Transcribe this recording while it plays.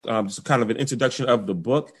just kind of an introduction of the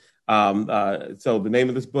book. So the name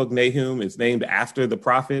of this book, Nahum, is named after the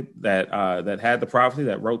prophet that had the prophecy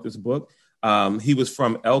that wrote this book. He was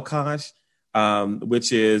from Elkosh,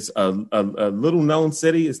 which is a little known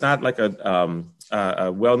city. It's not like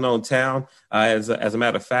a well-known town. As a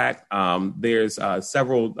matter of fact, there's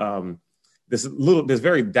several. There's a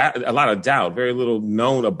lot of doubt, very little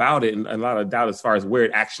known about it, and a lot of doubt as far as where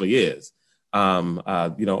it actually is. On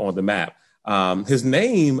the map. His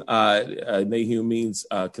name, Nahum, means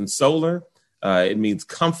consoler. It means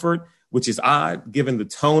comfort, which is odd given the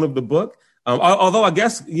tone of the book. Although I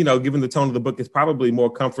guess, given the tone of the book, it's probably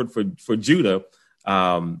more comfort for Judah,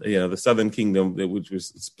 the southern kingdom, which was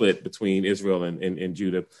split between Israel and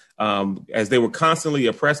Judah, as they were constantly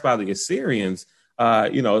oppressed by the Assyrians.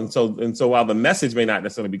 And so while the message may not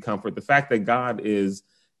necessarily be comfort, the fact that God is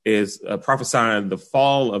prophesying the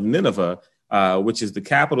fall of Nineveh, which is the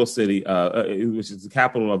capital city, which is the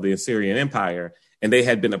capital of the Assyrian Empire, and they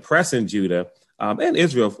had been oppressing Judah and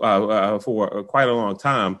Israel for quite a long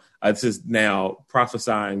time. This is now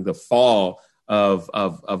prophesying the fall of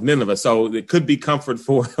Nineveh, so it could be comfort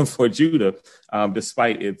for Judah,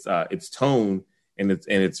 despite its tone and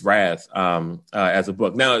its wrath as a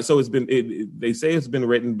book. Now, so they say it's been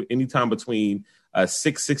written anytime between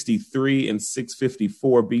 663 and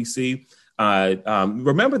 654 BC.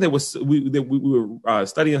 Remember, we were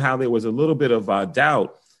studying how there was a little bit of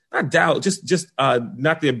just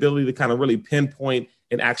not the ability to kind of really pinpoint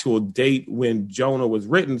an actual date when Jonah was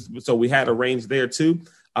written. So we had a range there too.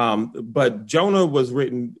 But Jonah was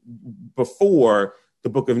written before the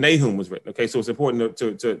book of Nahum was written. Okay, so it's important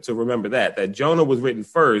to remember that Jonah was written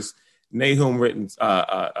first, Nahum written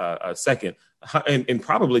second, and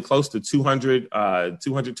probably close to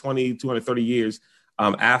 220, 230 years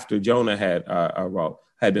after Jonah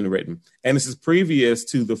had been written. And this is previous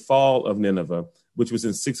to the fall of Nineveh, which was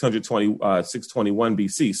in 621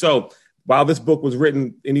 BC. So while this book was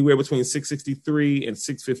written anywhere between 663 and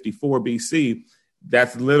 654 BC,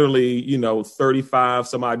 that's literally, 35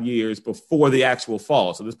 some odd years before the actual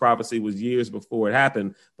fall. So this prophecy was years before it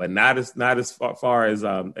happened, but not as far as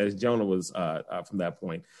Jonah was from that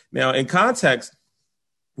point. Now, in context,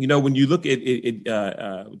 when you look at it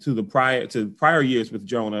to prior years with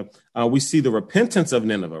Jonah, we see the repentance of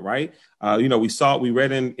Nineveh, right? We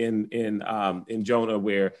read in Jonah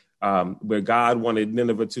where God wanted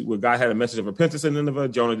Nineveh where God had a message of repentance in Nineveh.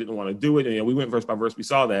 Jonah didn't want to do it. And we went verse by verse. We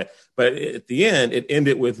saw that. But at the end, it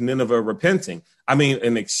ended with Nineveh repenting. I mean,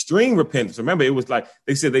 an extreme repentance. Remember, it was like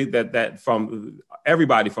they said that from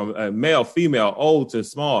everybody, from male, female, old to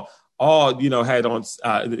small, all had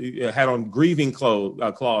on grieving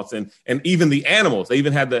cloths, and even the animals. They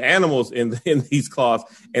even had the animals in these cloths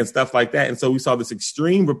and stuff like that. And so we saw this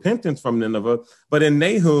extreme repentance from Nineveh. But in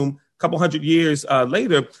Nahum, a couple hundred years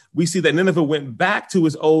later, we see that Nineveh went back to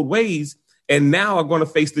its old ways and now are going to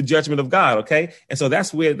face the judgment of God. Okay, and so that's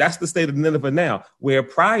the state of Nineveh now, where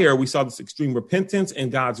prior we saw this extreme repentance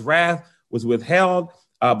and God's wrath was withheld.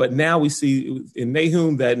 But now we see in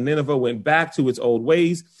Nahum that Nineveh went back to its old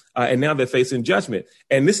ways. And now they're facing judgment.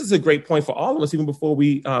 And this is a great point for all of us, even before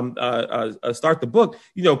we start the book.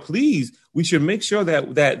 Please, we should make sure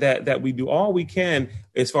that we do all we can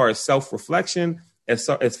as far as self-reflection,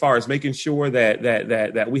 as far as making sure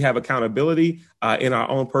that we have accountability in our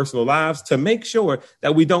own personal lives, to make sure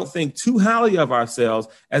that we don't think too highly of ourselves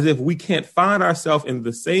as if we can't find ourselves in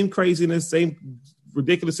the same craziness, same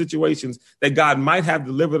ridiculous situations that God might have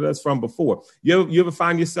delivered us from before. You ever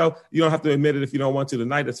find yourself, you don't have to admit it if you don't want to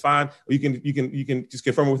tonight, that's fine. Or you can just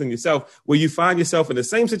confirm it within yourself, where you find yourself in the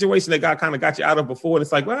same situation that God kind of got you out of before. And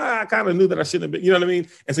it's like, well, I kind of knew that I shouldn't have been, you know what I mean?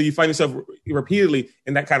 And so you find yourself repeatedly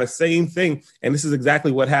in that kind of same thing. And this is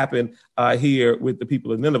exactly what happened here with the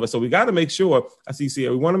people of Nineveh. So we got to make sure, I see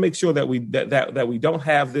here, we want to make sure that we don't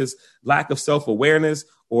have this lack of self-awareness,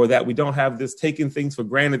 or that we don't have this taking things for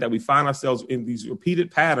granted, that we find ourselves in these repeated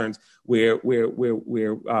patterns where we're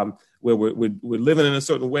living in a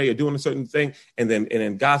certain way or doing a certain thing, and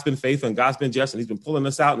then God's been faithful and God's been just, and He's been pulling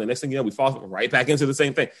us out, and the next thing you know, we fall right back into the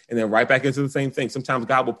same thing, and then right back into the same thing. Sometimes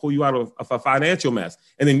God will pull you out of a financial mess,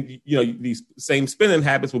 and then these same spending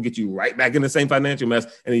habits will get you right back in the same financial mess,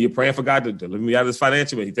 and then you're praying for God to deliver me out of this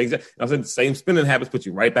financial mess. He takes that, the same spending habits put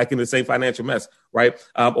you right back in the same financial mess, right?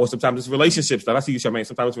 Or sometimes it's relationship stuff. I see you, Charmaine.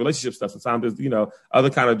 Sometimes it's relationship stuff. Sometimes it's other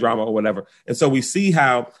kind of drama or whatever. And so we see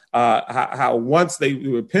how once they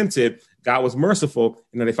repented, God was merciful,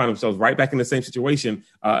 and then they find themselves right back in the same situation.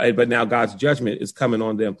 But now God's judgment is coming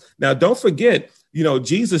on them. Now, don't forget,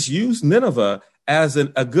 Jesus used Nineveh as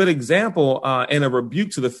a good example and a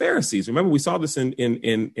rebuke to the Pharisees. Remember, we saw this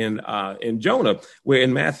in Jonah, where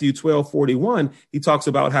in Matthew 12:41 he talks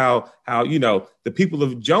about how the people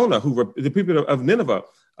of Jonah, the people of Nineveh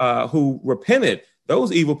who repented.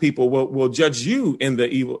 Those evil people will judge you in the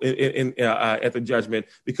evil at the judgment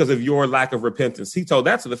because of your lack of repentance. He told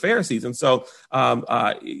that to the Pharisees, and so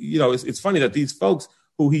it's funny that these folks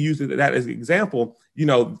who he used that as an example,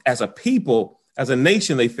 as a people, as a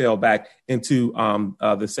nation, they fell back into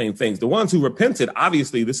the same things. The ones who repented,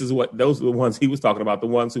 obviously, those are the ones he was talking about, the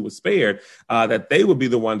ones who were spared, that they would be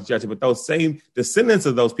the ones judging. But those same descendants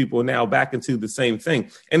of those people are now back into the same thing.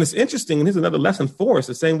 And it's interesting. And here's another lesson for us.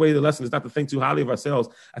 The same way the lesson is not to think too highly of ourselves.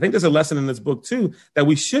 I think there's a lesson in this book, too, that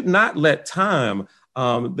we should not let time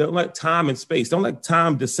don't let time and space, don't let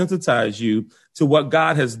time desensitize you to what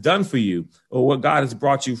God has done for you or what God has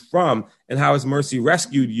brought you from and how his mercy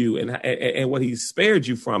rescued you and what he spared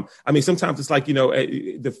you from. I mean, sometimes it's like,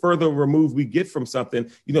 the further removed we get from something,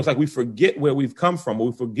 it's like we forget where we've come from,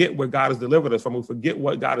 or we forget where God has delivered us from, we forget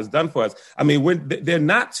what God has done for us. I mean, they're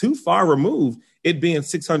not too far removed, it being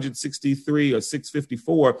 663 or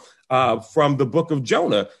 654 from the book of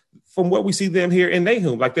Jonah, from what we see them here in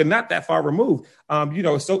Nahum. Like, they're not that far removed.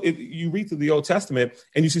 You read through the Old Testament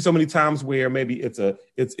and you see so many times where maybe it's an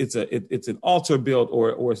altar built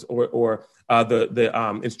or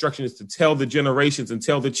the instruction is to tell the generations and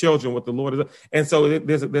tell the children what the Lord has done. And so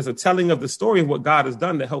there's a telling of the story of what God has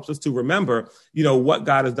done that helps us to remember, what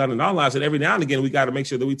God has done in our lives. And every now and again, we got to make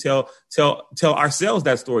sure that we tell ourselves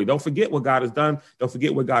that story. Don't forget what God has done. Don't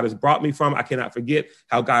forget where God has brought me from. I cannot forget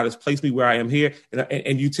how God has placed me where I am here.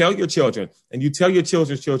 And you tell your children and you tell your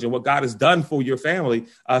children's children what God has done for your family,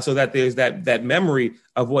 so that there's that memory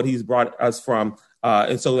of what he's brought us from.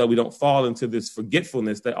 And so that we don't fall into this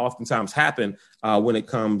forgetfulness that oftentimes happen when it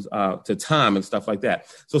comes to time and stuff like that.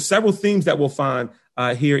 So several themes that we'll find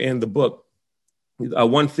here in the book.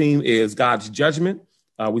 One theme is God's judgment.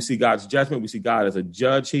 We see God's judgment. We see God as a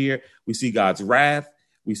judge here. We see God's wrath.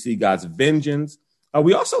 We see God's vengeance.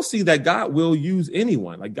 We also see that God will use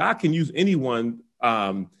anyone. Like, God can use anyone,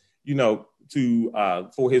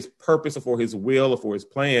 for his purpose or for his will or for his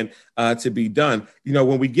plan to be done.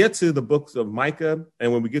 When we get to the books of Micah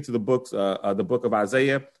and when we get to the books, the book of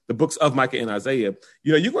Isaiah, the books of Micah and Isaiah,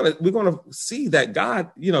 we're going to see that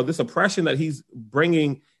God, this oppression that he's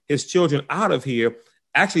bringing his children out of here,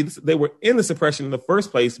 actually, they were in this oppression in the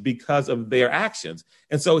first place because of their actions.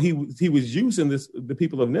 And so he was using the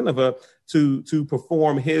people of Nineveh to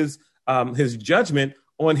perform his judgment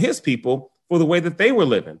on his people for the way that they were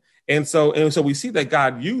living. And so we see that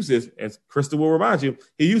God uses, as Krista will remind you,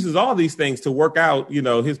 he uses all these things to work out,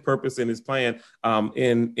 his purpose and his plan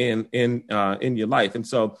in your life. And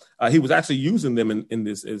so he was actually using them in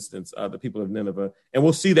this instance, the people of Nineveh. And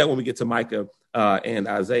we'll see that when we get to Micah and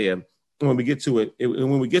Isaiah. When we get to it,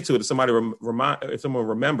 if someone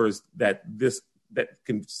remembers that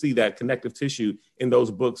can see that connective tissue in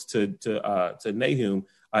those books to Nahum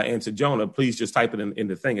and to Jonah, please just type it in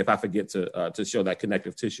the thing if I forget to show that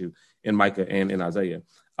connective tissue in Micah and in Isaiah.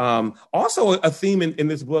 Also, a theme in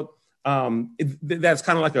this book that's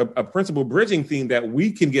kind of like a principal bridging theme that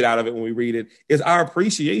we can get out of it when we read it is our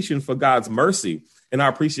appreciation for God's mercy and our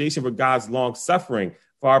appreciation for God's long suffering,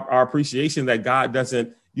 for our appreciation that God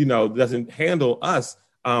doesn't handle us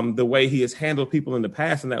the way he has handled people in the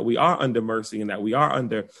past, and that we are under mercy and that we are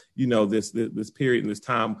under, this period and this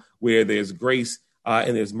time where there's grace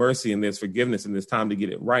and there's mercy and there's forgiveness and there's time to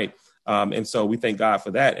get it right. And so we thank God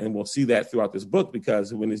for that. And we'll see that throughout this book,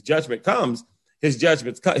 because when his judgment comes, his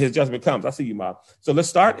judgment comes. I see you, Mom. So let's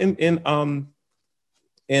start in Nahum.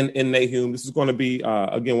 This is going to be,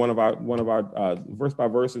 again, one of our verse by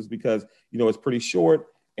verses, because, it's pretty short.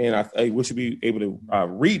 And we should be able to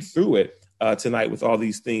read through it tonight with all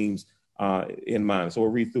these themes in mind. So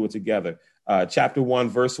we'll read through it together. Chapter 1,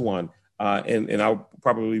 verse 1. And I'll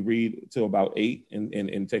probably read to about 8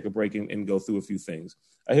 and take a break and go through a few things.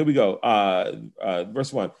 Here we go.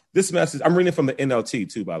 Verse 1. This message, I'm reading from the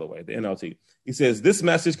NLT too, by the way, the NLT. He says, this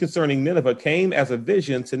message concerning Nineveh came as a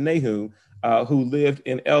vision to Nahum, who lived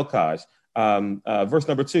in Elkosh. Verse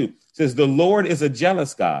number 2 says, the Lord is a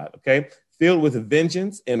jealous God, okay, filled with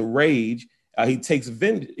vengeance and rage. He takes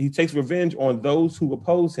revenge on those who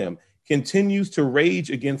oppose him, continues to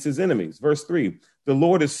rage against his enemies. Verse 3, the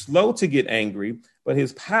Lord is slow to get angry, but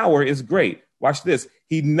his power is great. Watch this.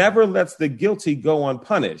 He never lets the guilty go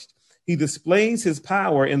unpunished. He displays his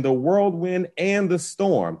power in the whirlwind and the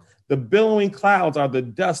storm. The billowing clouds are the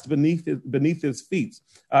dust beneath his feet.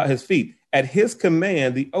 At his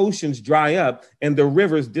command, the oceans dry up and the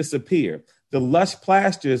rivers disappear. The lush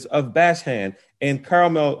pastures of Bashan and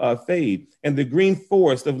Carmel fade, and the green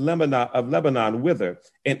forest of Lebanon wither.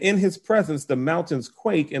 And in his presence, the mountains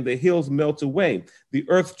quake and the hills melt away. The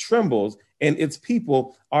earth trembles and its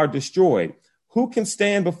people are destroyed. Who can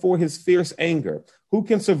stand before his fierce anger? Who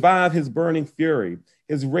can survive his burning fury?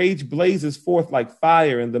 His rage blazes forth like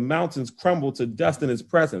fire, and the mountains crumble to dust in his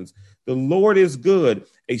presence. The Lord is good,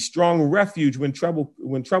 a strong refuge when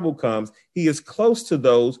trouble comes. He is close to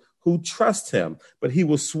those who trust him, but he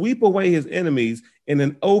will sweep away his enemies in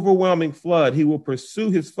an overwhelming flood. He will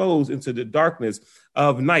pursue his foes into the darkness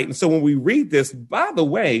of night. And so when we read this, by the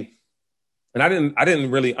way, and I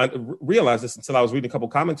didn't really realize this until I was reading a couple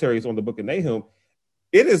commentaries on the book of Nahum.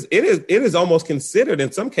 It is almost considered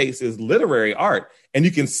in some cases literary art. And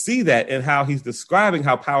you can see that in how he's describing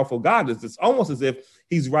how powerful God is. It's almost as if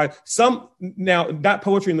he's right. Some now, not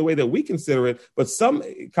poetry in the way that we consider it, but some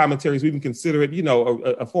commentaries we even consider it,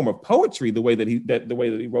 a form of poetry, the way that he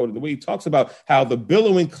wrote it, the way he talks about how the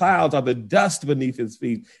billowing clouds are the dust beneath his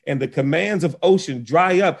feet and the commands of ocean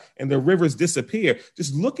dry up and the rivers disappear.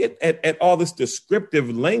 Just look at all this descriptive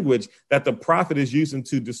language that the prophet is using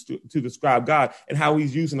to describe God, and how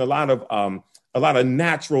he's using a lot of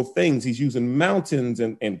natural things. He's using mountains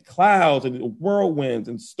and clouds and whirlwinds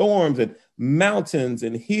and storms and mountains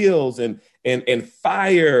and hills and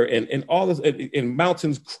fire and all this, and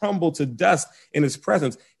mountains crumble to dust in his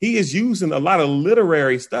presence. He is using a lot of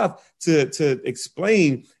literary stuff to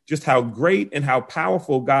explain just how great and how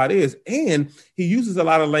powerful God is. And he uses a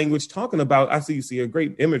lot of language talking about, I see you see a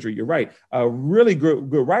great imagery. You're right. Really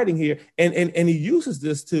good writing here. And he uses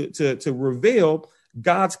this to reveal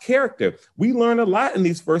God's character. We learn a lot in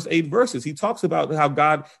these first 8 verses. He talks about how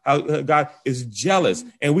God is jealous.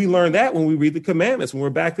 And we learn that when we read the commandments. When we're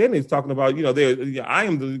back then, he's talking about, I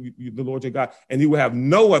am the Lord your God, and you will have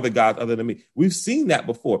no other God other than me. We've seen that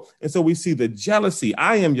before. And so we see the jealousy.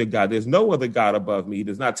 I am your God. There's no other God above me. He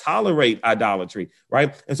does not tolerate idolatry,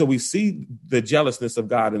 right? And so we see the jealousness of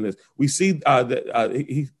God in this. We see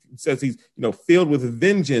he says he's, filled with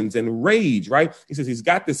vengeance and rage, right? He says he's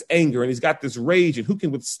got this anger and he's got this rage, and who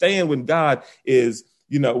can withstand when God is,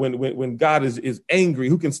 when God is angry?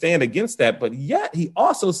 Who can stand against that? But yet he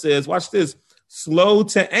also says, watch this, slow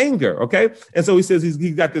to anger. Okay. And so he says he's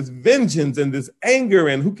got this vengeance and this anger,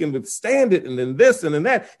 and who can withstand it? And then this and then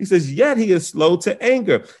that. He says, yet he is slow to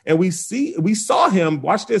anger. And we saw him,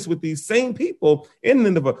 watch this, with these same people in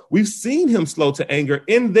Nineveh. We've seen him slow to anger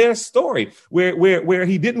in their story where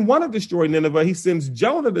he didn't want to destroy Nineveh. He sends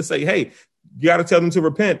Jonah to say, hey, you got to tell them to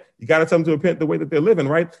repent. You got to tell them to repent the way that they're living,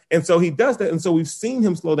 right? And so he does that. And so we've seen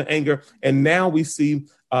him slow to anger, and now we see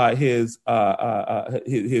his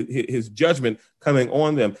judgment coming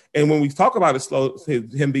on them. And when we talk about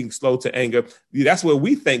him being slow to anger, that's where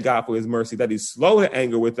we thank God for his mercy, that he's slow to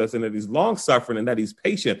anger with us, and that he's long suffering, and that he's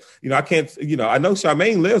patient. I know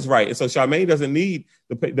Charmaine lives right. And so Charmaine doesn't need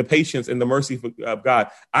the patience and the mercy of God.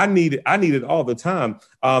 I need it all the time.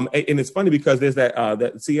 And it's funny because there's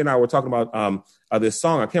that C and I were talking about this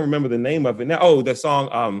song. I can't remember the name of it now. Oh, that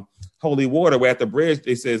song, Holy Water, where at the bridge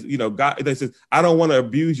they says, God, they says, I don't want to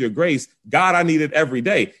abuse your grace. God, I need it every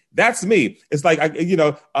day. That's me. It's like,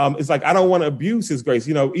 it's like, I don't want to abuse his grace,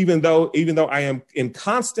 even though I am in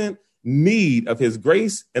constant need of his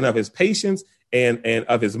grace and of his patience and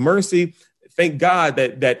of his mercy. Thank God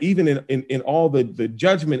that even in all the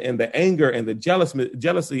judgment and the anger and the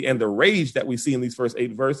jealousy and the rage that we see in these first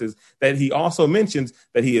 8 verses, that he also mentions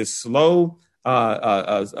that he is slow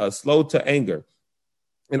to anger.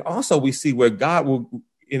 And also we see where God will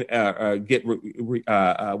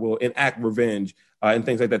will enact revenge and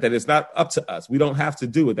things like that. That it's not up to us. We don't have to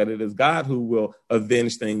do it. That it is God who will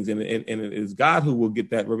avenge things, and it is God who will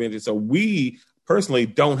get that revenge. And so we personally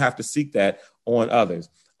don't have to seek that on others.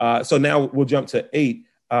 So now we'll jump to 8.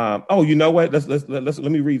 You know what? Let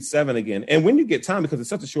me read 7 again. And when you get time, because it's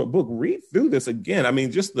such a short book, read through this again. I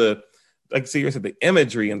mean, just the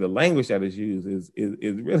imagery and the language that is used is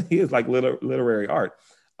really is like literary art.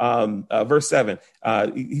 Verse 7,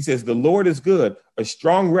 he says, the Lord is good, a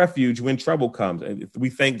strong refuge when trouble comes. And we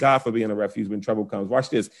thank God for being a refuge when trouble comes. Watch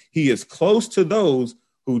this. He is close to those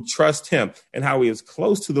who trust him, and how he is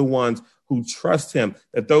close to the ones who trust him.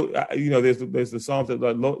 That though, there's the Psalms that,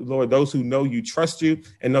 Lord, those who know you trust you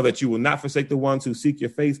and know that you will not forsake the ones who seek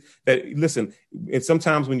your face. That, listen, and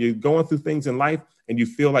sometimes when you're going through things in life and you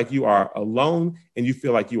feel like you are alone and you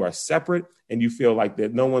feel like you are separate and you feel like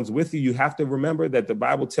that no one's with you, you have to remember that the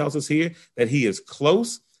Bible tells us here that he is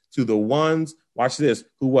close to the ones, watch this,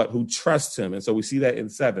 who trust him. And so we see that in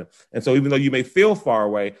 7. And so even though you may feel far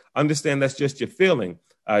away, understand that's just your feeling.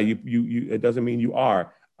 It doesn't mean you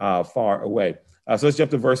are far away. So let's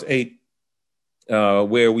jump to verse 8.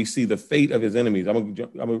 where we see the fate of his enemies.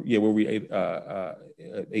 We'll read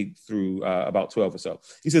 8 through about 12 or so.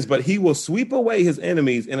 He says, but he will sweep away his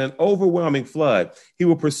enemies in an overwhelming flood. He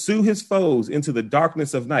will pursue his foes into the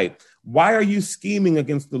darkness of night. Why are you scheming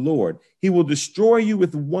against the Lord? He will destroy you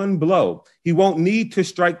with one blow. He won't need to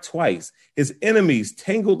strike twice. His enemies,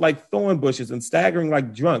 tangled like thorn bushes and staggering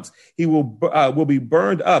like drunks, he will be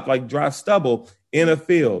burned up like dry stubble in a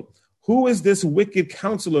field. Who is this wicked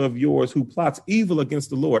counselor of yours who plots evil against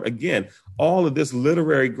the Lord? Again, all of this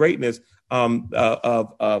literary greatness of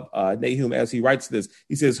Nahum as he writes this.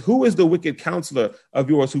 He says, who is the wicked counselor of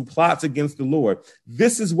yours who plots against the Lord?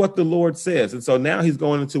 This is what the Lord says. And so now he's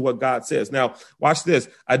going into what God says. Now, watch this.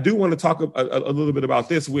 I do want to talk a little bit about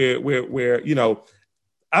this where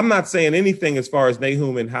I'm not saying anything as far as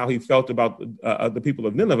Nahum and how he felt about the people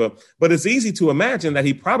of Nineveh, but it's easy to imagine that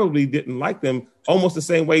he probably didn't like them almost the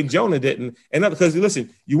same way Jonah didn't. And because listen,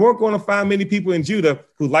 you weren't going to find many people in Judah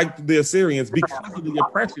who liked the Assyrians because of the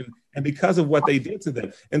oppression and because of what they did to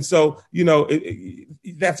them. And so,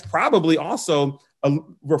 that's probably also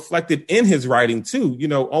reflected in his writing too,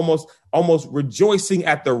 almost rejoicing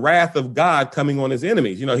at the wrath of God coming on his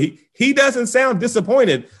enemies. He doesn't sound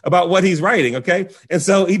disappointed about what he's writing. Okay. And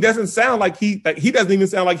so he doesn't sound like he doesn't even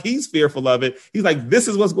sound like he's fearful of it. He's like, this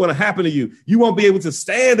is what's going to happen to you. You won't be able to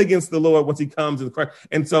stand against the Lord once he comes in Christ.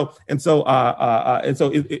 And so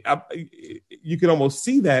you can almost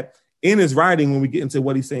see that in his writing when we get into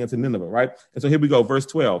what he's saying to Nineveh. Right. And so here we go. Verse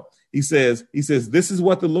 12, he says, this is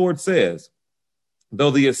what the Lord says. Though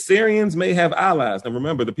the Assyrians may have allies. Now,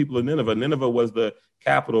 remember, the people of Nineveh was the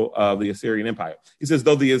capital of the Assyrian Empire. He says,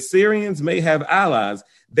 though the Assyrians may have allies,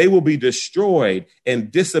 they will be destroyed and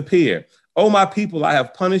disappear. Oh, my people, I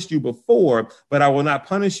have punished you before, but I will not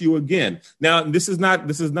punish you again. Now, this is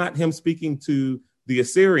not him speaking to the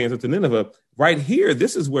Assyrians or to Nineveh. Right here,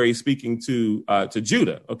 this is where he's speaking to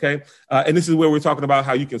Judah, okay? And this is where we're talking about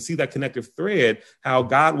how you can see that connective thread, how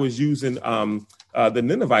God was using the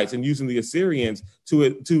Ninevites and using the Assyrians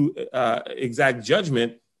to exact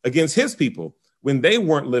judgment against his people when they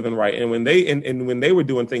weren't living right and when they were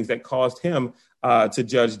doing things that caused him to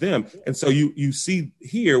judge them. And so you see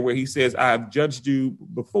here where he says, I've judged you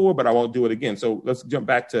before, but I won't do it again. So let's jump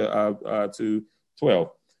back to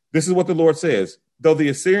 12. This is what the Lord says. Though the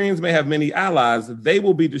Assyrians may have many allies, they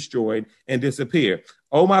will be destroyed and disappear.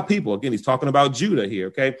 Oh, my people. Again, he's talking about Judah here.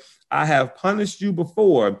 OK, I have punished you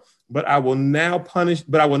before, but I will not punish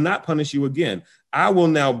you again. I will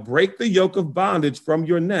now break the yoke of bondage from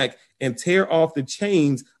your neck and tear off the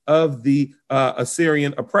chains of the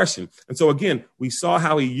Assyrian oppression. And so, again, we saw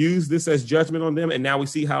how he used this as judgment on them. And now we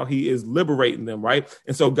see how he is liberating them. Right.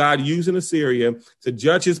 And so God using Assyria to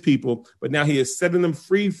judge his people. But now he is setting them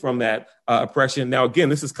free from that oppression. Now, again,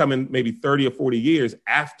 this is coming maybe 30 or 40 years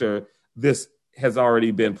after this has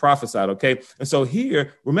already been prophesied. OK, and so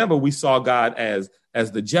here, remember, we saw God as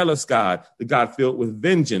the jealous God, the God filled with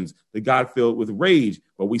vengeance, the God filled with rage.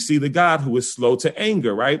 But we see the God who is slow to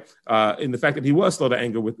anger, right? In the fact that he was slow to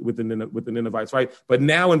anger with the Ninevites, right? But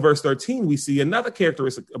now in verse 13, we see another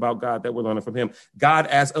characteristic about God that we're learning from him. God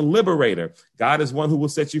as a liberator. God is one who will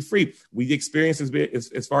set you free. We experience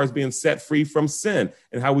as far as being set free from sin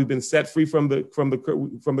and how we've been set free from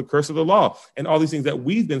the curse of the law and all these things that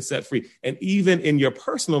we've been set free. And even in your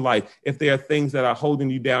personal life, if there are things that are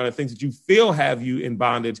holding you down and things that you feel have you in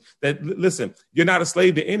bondage, that listen, you're not a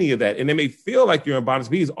slave to any of that. And it may feel like you're in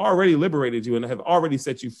bondage, but he's already liberated you and have already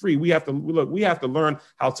set you free. We have to learn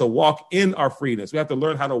how to walk in our freeness. We have to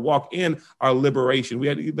learn how to walk in our liberation.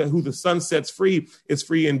 Who the Son sets free is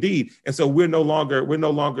free indeed. And so we're no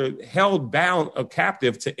longer held bound or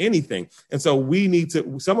captive to anything. And so we need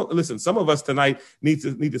to, some of us tonight need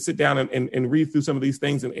to sit down and read through some of these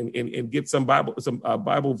things and get some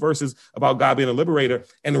Bible verses about God being a liberator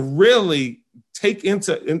and really take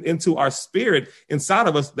into our spirit inside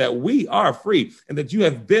of us that we are free and that you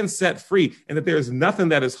have been set free and that there is nothing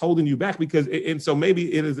that is holding you back and so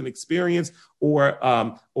maybe it is an experience or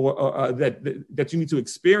that you need to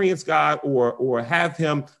experience God or have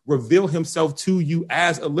him reveal himself to you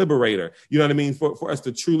as a liberator. You know what I mean? For us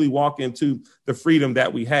to truly walk into the freedom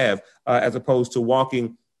that we have as opposed to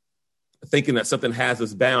walking thinking that something has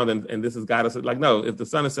us bound and this has got us like, no, if the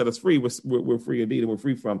Son has set us free, we're free indeed. And we're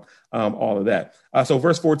free from all of that. So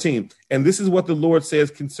verse 14, and this is what the Lord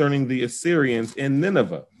says concerning the Assyrians in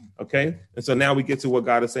Nineveh. OK, and so now we get to what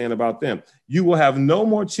God is saying about them. You will have no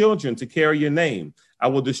more children to carry your name. I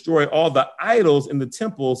will destroy all the idols in the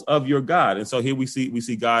temples of your God. And so here we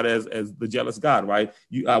see God as the jealous God, right?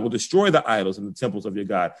 I will destroy the idols in the temples of your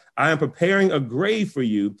God. I am preparing a grave for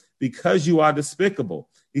you because you are despicable.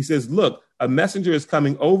 He says, look, a messenger is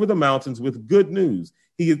coming over the mountains with good news.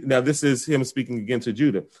 Now, this is him speaking again to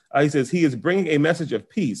Judah. He says, he is bringing a message of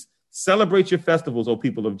peace. Celebrate your festivals, O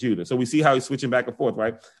people of Judah. So we see how he's switching back and forth,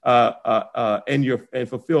 right? And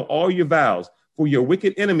fulfill all your vows, for your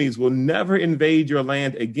wicked enemies will never invade your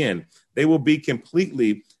land again. They will be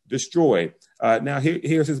completely destroyed. Now,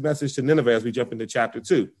 here's his message to Nineveh as we jump into chapter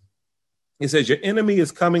 2. He says, your enemy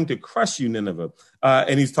is coming to crush you, Nineveh.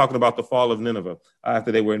 And he's talking about the fall of Nineveh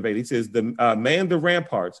after they were invaded. He says, man the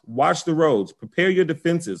ramparts, watch the roads, prepare your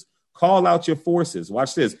defenses, call out your forces.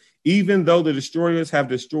 Watch this. Even though the destroyers have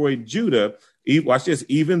destroyed Judah, watch this.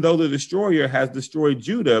 Even though the destroyer has destroyed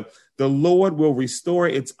Judah, the Lord will restore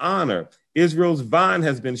its honor. Israel's vine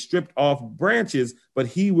has been stripped off branches, but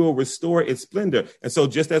he will restore its splendor. And so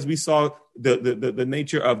just as we saw the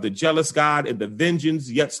nature of the jealous God and the vengeance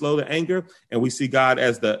yet slow to anger, and we see God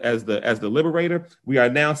as the liberator, we are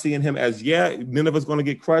now seeing him as, Nineveh's going to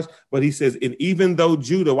get crushed. But he says, and even though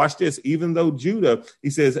Judah, watch this, even though Judah, he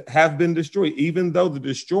says, have been destroyed, even though the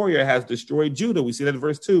destroyer has destroyed Judah, we see that in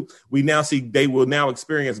verse 2, we now see they will now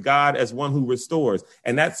experience God as one who restores.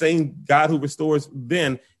 And that same God who restores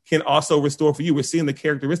then can also restore for you. We're seeing the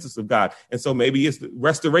characteristics of God. And so maybe it's the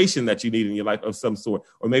restoration that you need in your life of some sort,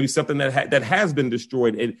 or maybe something that has been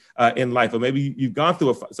destroyed in life, or maybe you've gone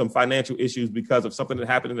through some financial issues because of something that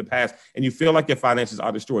happened in the past and you feel like your finances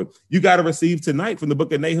are destroyed. You got to receive tonight from the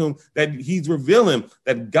book of Nahum that he's revealing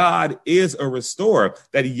that God is a restorer,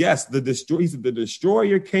 that yes, the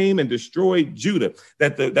destroyer came and destroyed Judah,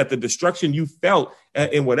 that the destruction you felt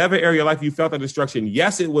in whatever area of your life you felt that destruction,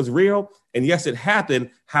 yes, it was real, and yes, it happened.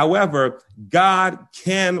 However, God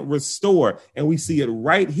can restore. And we see it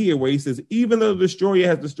right here where he says, even though the destroyer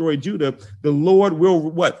has destroyed Judah, the Lord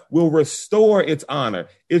will restore its honor.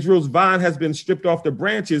 Israel's vine has been stripped off the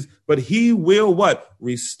branches, but he will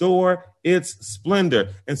restore its splendor.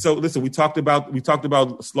 And so, listen, we talked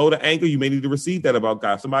about slow to anger. You may need to receive that about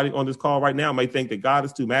God. Somebody on this call right now may think that God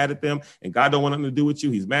is too mad at them and God don't want nothing to do with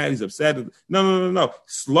you. He's mad. He's upset. No.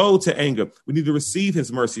 Slow to anger. We need to receive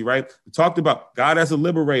his mercy, right? We talked about God as a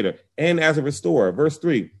liberator and as a restorer. Verse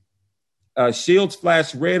 3. Shields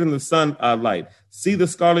flash red in the sunlight. See the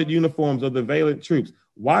scarlet uniforms of the valiant troops.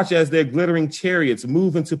 Watch as their glittering chariots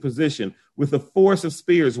move into position with a force of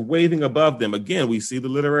spears waving above them. Again, we see the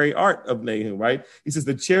literary art of Nahum, right? He says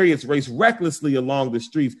the chariots race recklessly along the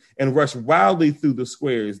streets and rush wildly through the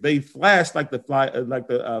squares. They flash like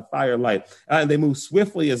the firelight, and they move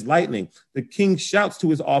swiftly as lightning. The king shouts to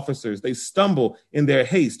his officers. They stumble in their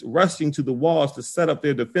haste, rushing to the walls to set up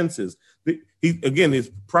their defenses. He's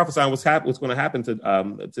prophesying what's going to happen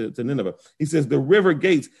to Nineveh. He says the river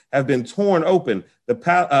gates have been torn open.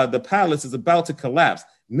 The palace is about to collapse.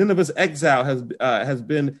 Nineveh's exile has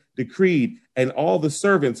been decreed, and all the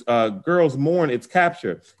servants, girls, mourn its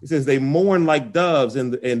capture. It says they mourn like doves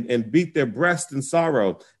and beat their breasts in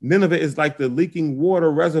sorrow. Nineveh is like the leaking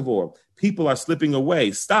water reservoir. People are slipping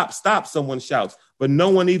away. Stop, someone shouts, but no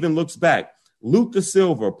one even looks back. Loot the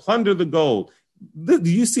silver, plunder the gold. Do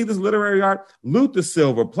you see this literary art? Loot the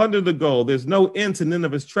silver, plunder the gold. There's no end to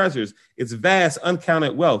Nineveh's treasures. Its vast,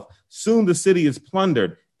 uncounted wealth. Soon the city is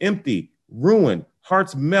plundered, empty, ruined.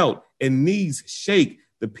 Hearts melt and knees shake.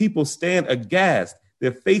 The people stand aghast,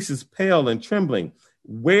 their faces pale and trembling.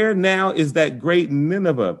 Where now is that great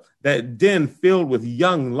Nineveh, that den filled with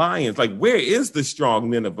young lions? Like, where is the strong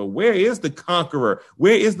Nineveh? Where is the conqueror?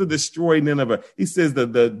 Where is the destroyed Nineveh? He says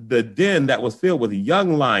the den that was filled with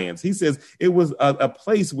young lions. He says it was a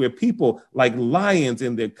place where people like lions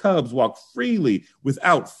and their cubs walk freely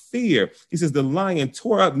without fear. He says the lion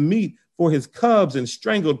tore up meat for his cubs and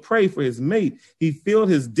strangled prey for his mate. He filled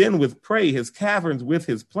his den with prey, his caverns with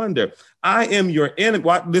his plunder. I am your enemy.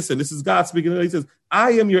 Listen, this is God speaking. He says,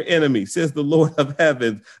 I am your enemy, says the Lord of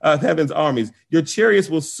heaven's armies. Your chariots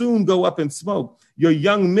will soon go up in smoke. Your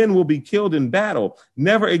young men will be killed in battle.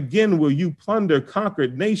 Never again will you plunder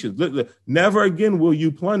conquered nations. Never again will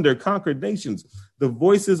you plunder conquered nations. The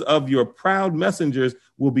voices of your proud messengers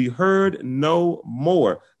will be heard no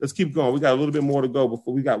more. Let's keep going. We got a little bit more to go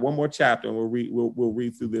before we got one more chapter, and we'll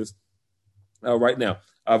read through this right now.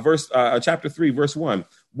 Chapter 3, verse 1.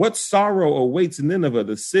 What sorrow awaits Nineveh,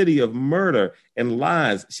 the city of murder and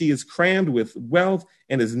lies? She is crammed with wealth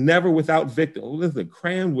and is never without victims. Listen,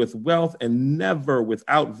 crammed with wealth and never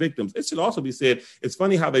without victims. It should also be said, it's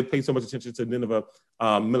funny how they pay so much attention to Nineveh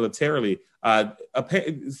militarily.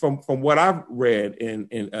 From what I've read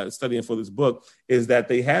in studying for this book, is that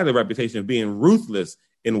they had a reputation of being ruthless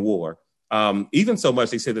in war. Even so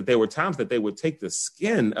much, they said that there were times that they would take the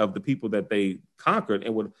skin of the people that they conquered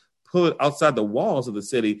and would pull it outside the walls of the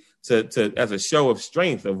city to as a show of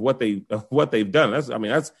strength of what they've done.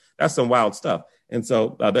 That's some wild stuff. And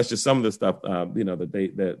so that's just some of the stuff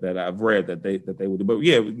that I've read that they would do. But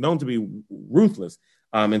yeah, known to be ruthless.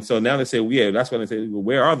 And so now they say, well, yeah, that's when they say, well,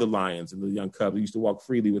 where are the lions and the young cubs who used to walk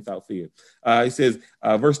freely without fear? He says,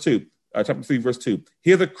 verse 2. Chapter 3, verse 2.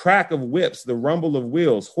 Hear the crack of whips, the rumble of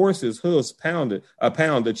wheels, horses' hooves pound,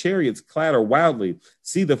 the chariots clatter wildly.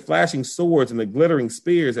 See the flashing swords and the glittering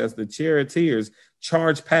spears as the charioteers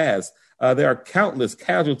charge past. There are countless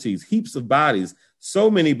casualties, heaps of bodies,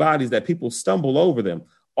 so many bodies that people stumble over them.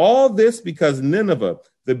 All this because Nineveh,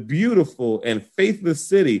 the beautiful and faithless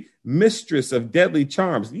city, mistress of deadly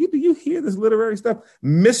charms. Do you hear this literary stuff?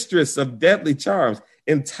 Mistress of deadly charms,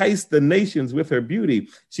 enticed the nations with her beauty.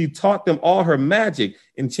 She taught them all her magic,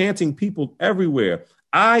 enchanting people everywhere.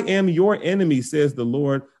 I am your enemy, says the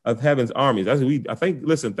Lord of heaven's armies.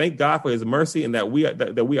 Thank God for his mercy and that we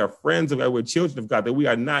are friends of God, we're children of God, that we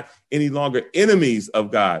are not any longer enemies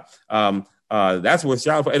of God. That's what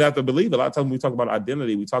shout for. And I have to believe a lot of times when we talk about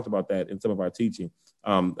identity, we talked about that in some of our teaching,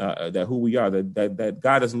 that who we are, that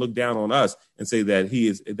God doesn't look down on us and say that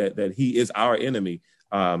he is our enemy.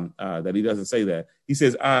 That he doesn't say that. He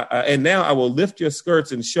says, and now I will lift your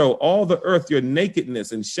skirts and show all the earth your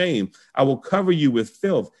nakedness and shame. I will cover you with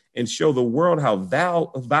filth and show the world how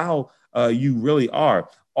vile you really are.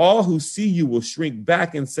 All who see you will shrink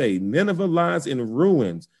back and say, Nineveh lies in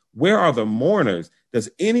ruins. Where are the mourners? Does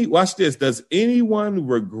anyone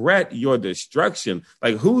regret your destruction?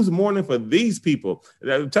 Like, who's mourning for these people?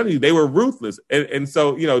 I'm telling you, they were ruthless. And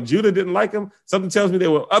so, Judah didn't like them. Something tells me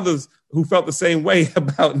there were others who felt the same way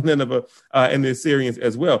about Nineveh and the Assyrians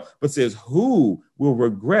as well. But says, who will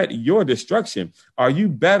regret your destruction? Are you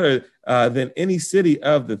better than any city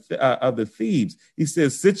of the Thebes? He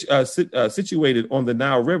says, situated on the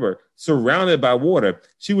Nile River, surrounded by water.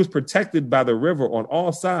 She was protected by the river on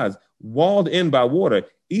all sides, walled in by water.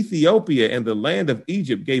 Ethiopia and the land of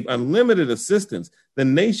Egypt gave unlimited assistance. The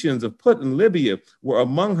nations of Put and Libya were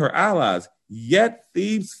among her allies. Yet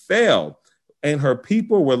Thebes fell, and her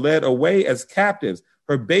people were led away as captives.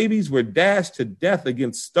 Her babies were dashed to death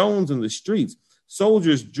against stones in the streets.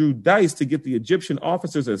 Soldiers drew dice to get the Egyptian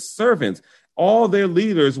officers as servants. All their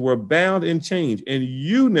leaders were bound in chains. And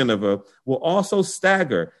you, Nineveh, will also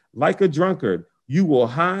stagger like a drunkard. You will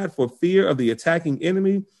hide for fear of the attacking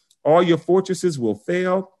enemy. All your fortresses will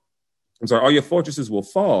fail. All your fortresses will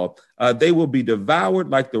fall. They will be devoured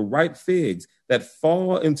like the ripe figs that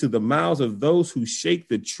fall into the mouths of those who shake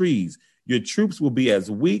the trees. Your troops will be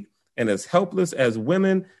as weak and as helpless as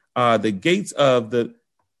women. The gates of the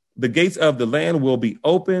land will be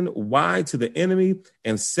open wide to the enemy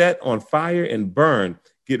and set on fire and burn.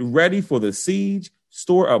 Get ready for the siege.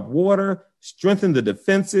 Store up water. Strengthen the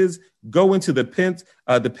defenses. Go into the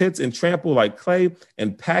pits and trample like clay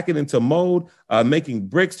and pack it into mold, making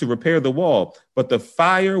bricks to repair the wall. But the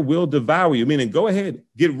fire will devour you. Meaning, go ahead,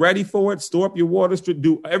 get ready for it. Store up your water.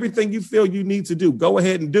 Do everything you feel you need to do. Go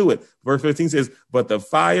ahead and do it. Verse 15 says, but the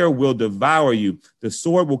fire will devour you. The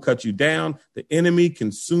sword will cut you down. The enemy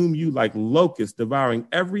consume you like locusts, devouring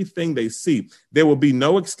everything they see. There will be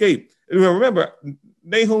no escape. Remember,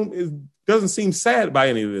 Nahum doesn't seem sad by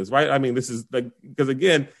any of this, right? I mean, this is because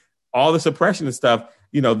again, all this oppression and stuff,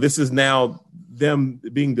 this is now them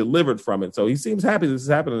being delivered from it. So he seems happy this is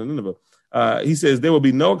happening in Nineveh. He says there will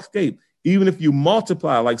be no escape. Even if you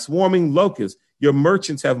multiply like swarming locusts, your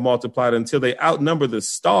merchants have multiplied until they outnumber the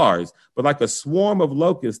stars. But like a swarm of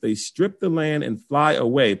locusts, they strip the land and fly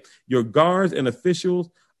away. Your guards and officials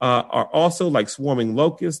are also like swarming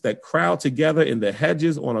locusts that crowd together in the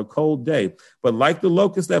hedges on a cold day. But like the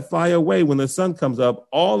locusts that fly away when the sun comes up,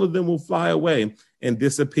 all of them will fly away and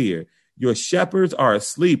disappear. Your shepherds are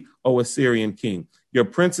asleep, O Assyrian king. Your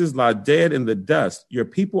princes lie dead in the dust. Your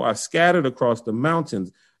people are scattered across the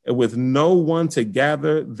mountains with no one to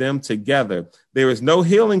gather them together. There is no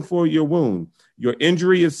healing for your wound. Your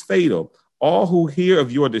injury is fatal. All who hear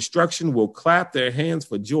of your destruction will clap their hands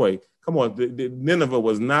for joy. Come on, Nineveh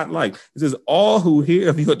was not like. It says, all who hear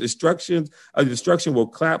of your destruction will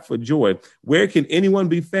clap for joy. Where can anyone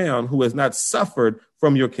be found who has not suffered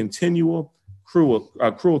from your continual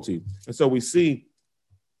cruelty? And so we see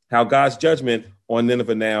how God's judgment on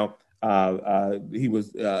Nineveh now, he was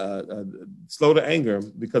slow to anger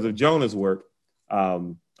because of Jonah's work.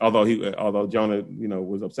 Although Jonah,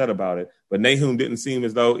 was upset about it, but Nahum didn't seem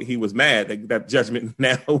as though he was mad that judgment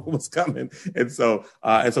now was coming, and so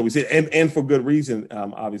we see, and for good reason.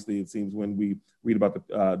 Obviously, it seems when we read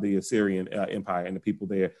about the Assyrian Empire and the people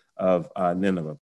there of Nineveh.